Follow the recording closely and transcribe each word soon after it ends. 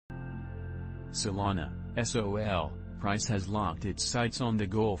Solana, SOL, price has locked its sights on the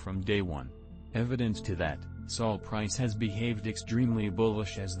goal from day one. Evidence to that, SOL price has behaved extremely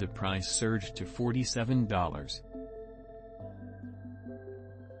bullish as the price surged to $47.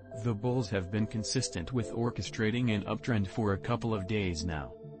 The bulls have been consistent with orchestrating an uptrend for a couple of days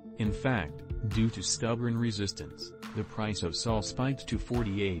now. In fact, due to stubborn resistance, the price of SOL spiked to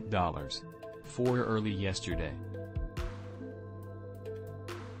 $48.04 early yesterday.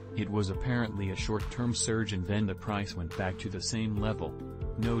 It was apparently a short-term surge and then the price went back to the same level.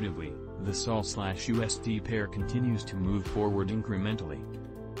 Notably, the SOL/USD pair continues to move forward incrementally.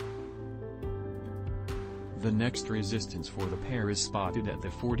 The next resistance for the pair is spotted at the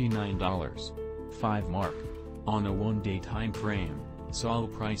 $49.05 mark. On a one-day time frame, SOL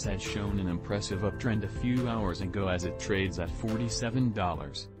price has shown an impressive uptrend a few hours ago as it trades at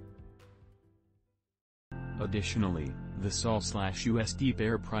 $47. Additionally, the SOL/USD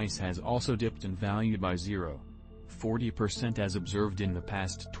pair price has also dipped in value by 0.40% as observed in the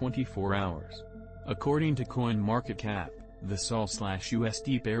past 24 hours. According to CoinMarketCap, the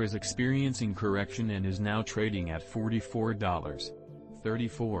SOL/USD pair is experiencing correction and is now trading at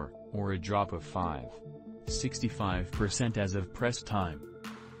 $44.34, or a drop of 5.65% as of press time.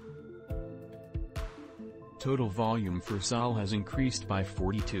 Total volume for SOL has increased by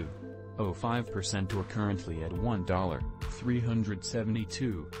 42.05% or currently at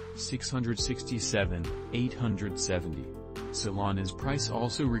 $1,372,667,870. Solana's price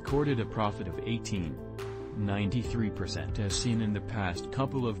also recorded a profit of 18.93% as seen in the past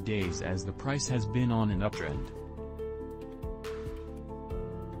couple of days as the price has been on an uptrend.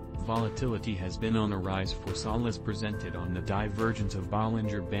 Volatility has been on a rise for SOL as presented on the divergence of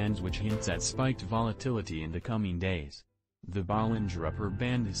Bollinger bands, which hints at spiked volatility in the coming days. The Bollinger upper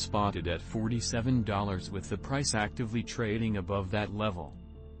band is spotted at $47 with the price actively trading above that level.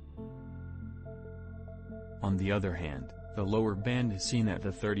 On the other hand, the lower band is seen at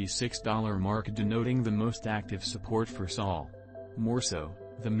the $36 mark, denoting the most active support for SOL. More so,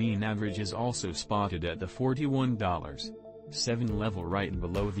 the mean average is also spotted at the $41.07 level right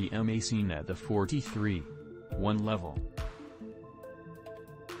below the MA seen at the $43.01 level.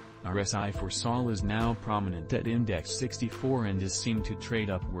 RSI for SOL is now prominent at index 64 and is seen to trade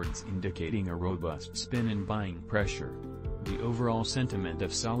upwards, indicating a robust spin and buying pressure. The overall sentiment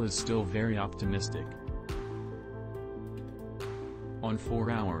of SOL is still very optimistic. On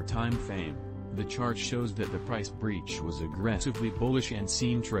 4-hour time frame, the chart shows that the price breach was aggressively bullish and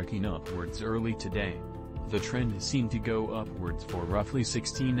seen trekking upwards early today. The trend is seen to go upwards for roughly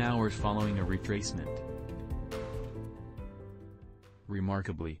 16 hours following a retracement.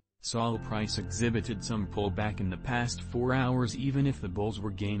 Remarkably, SOL price exhibited some pullback in the past 4 hours even if the bulls were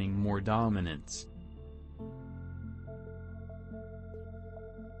gaining more dominance.